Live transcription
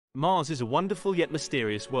Mars is a wonderful yet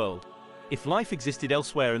mysterious world. If life existed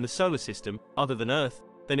elsewhere in the solar system, other than Earth,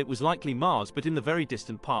 then it was likely Mars, but in the very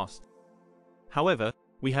distant past. However,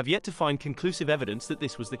 we have yet to find conclusive evidence that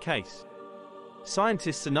this was the case.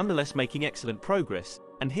 Scientists are nonetheless making excellent progress,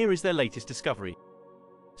 and here is their latest discovery.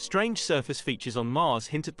 Strange surface features on Mars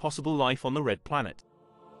hint at possible life on the red planet.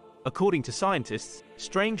 According to scientists,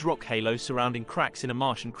 strange rock halos surrounding cracks in a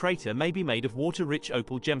Martian crater may be made of water-rich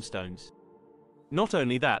opal gemstones. Not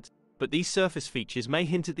only that, but these surface features may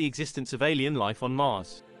hint at the existence of alien life on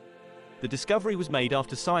Mars. The discovery was made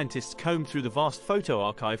after scientists combed through the vast photo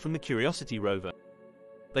archive from the Curiosity rover.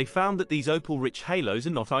 They found that these opal-rich halos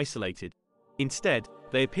are not isolated. Instead,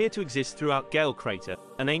 they appear to exist throughout Gale Crater,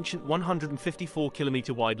 an ancient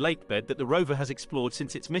 154-kilometer wide lakebed that the rover has explored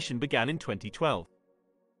since its mission began in 2012.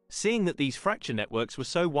 Seeing that these fracture networks were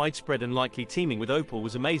so widespread and likely teeming with opal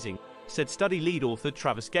was amazing, said study lead author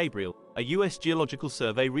Travis Gabriel, a U.S. Geological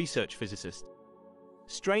Survey research physicist.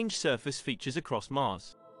 Strange surface features across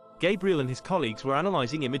Mars. Gabriel and his colleagues were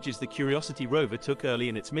analyzing images the Curiosity rover took early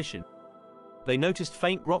in its mission. They noticed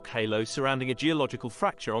faint rock halos surrounding a geological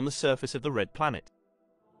fracture on the surface of the red planet.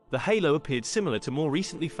 The halo appeared similar to more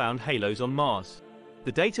recently found halos on Mars.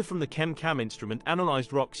 The data from the ChemCam instrument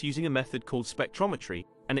analyzed rocks using a method called spectrometry,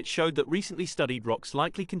 and it showed that recently studied rocks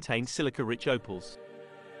likely contained silica-rich opals.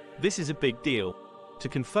 This is a big deal. To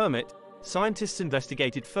confirm it, scientists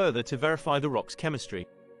investigated further to verify the rock's chemistry.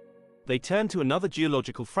 They turned to another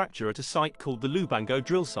geological fracture at a site called the Lubango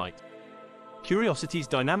drill site. Curiosity's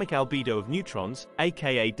dynamic albedo of neutrons,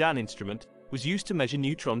 aka DAN instrument, was used to measure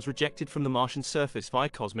neutrons rejected from the Martian surface via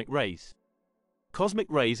cosmic rays. Cosmic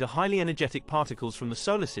rays are highly energetic particles from the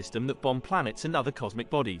solar system that bomb planets and other cosmic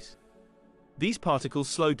bodies. These particles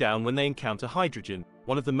slow down when they encounter hydrogen,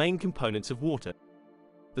 one of the main components of water.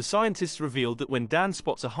 The scientists revealed that when DAN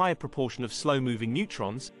spots a higher proportion of slow-moving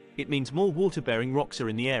neutrons, it means more water-bearing rocks are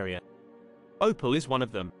in the area. Opal is one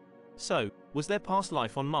of them. So, was there past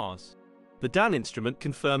life on Mars? The DAN instrument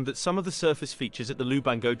confirmed that some of the surface features at the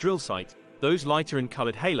Lubango drill site, those lighter in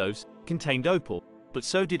colored halos, contained opal, but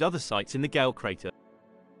so did other sites in the Gale crater.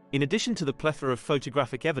 In addition to the plethora of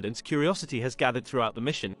photographic evidence Curiosity has gathered throughout the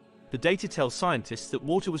mission, the data tells scientists that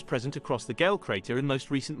water was present across the Gale crater in most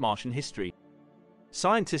recent Martian history.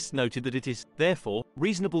 Scientists noted that it is, therefore,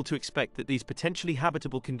 reasonable to expect that these potentially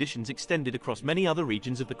habitable conditions extended across many other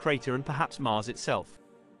regions of the crater and perhaps Mars itself.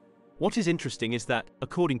 What is interesting is that,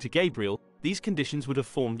 according to Gabriel, these conditions would have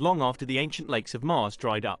formed long after the ancient lakes of Mars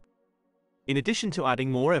dried up. In addition to adding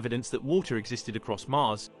more evidence that water existed across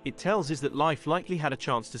Mars, it tells us that life likely had a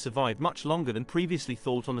chance to survive much longer than previously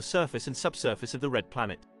thought on the surface and subsurface of the red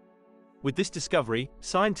planet. With this discovery,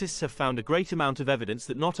 scientists have found a great amount of evidence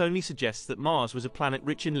that not only suggests that Mars was a planet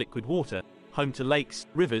rich in liquid water, home to lakes,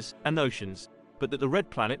 rivers, and oceans, but that the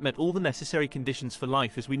red planet met all the necessary conditions for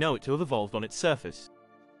life as we know it to have evolved on its surface.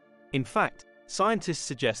 In fact, scientists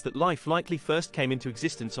suggest that life likely first came into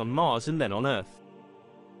existence on Mars and then on Earth.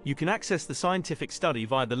 You can access the scientific study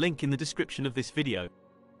via the link in the description of this video.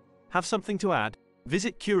 Have something to add?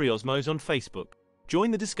 Visit Curiosmos on Facebook.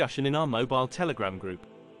 Join the discussion in our mobile Telegram group.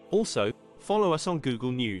 Also, follow us on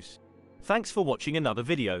Google News. Thanks for watching another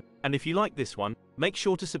video, and if you like this one, make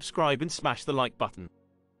sure to subscribe and smash the like button.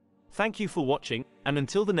 Thank you for watching, and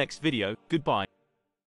until the next video, goodbye.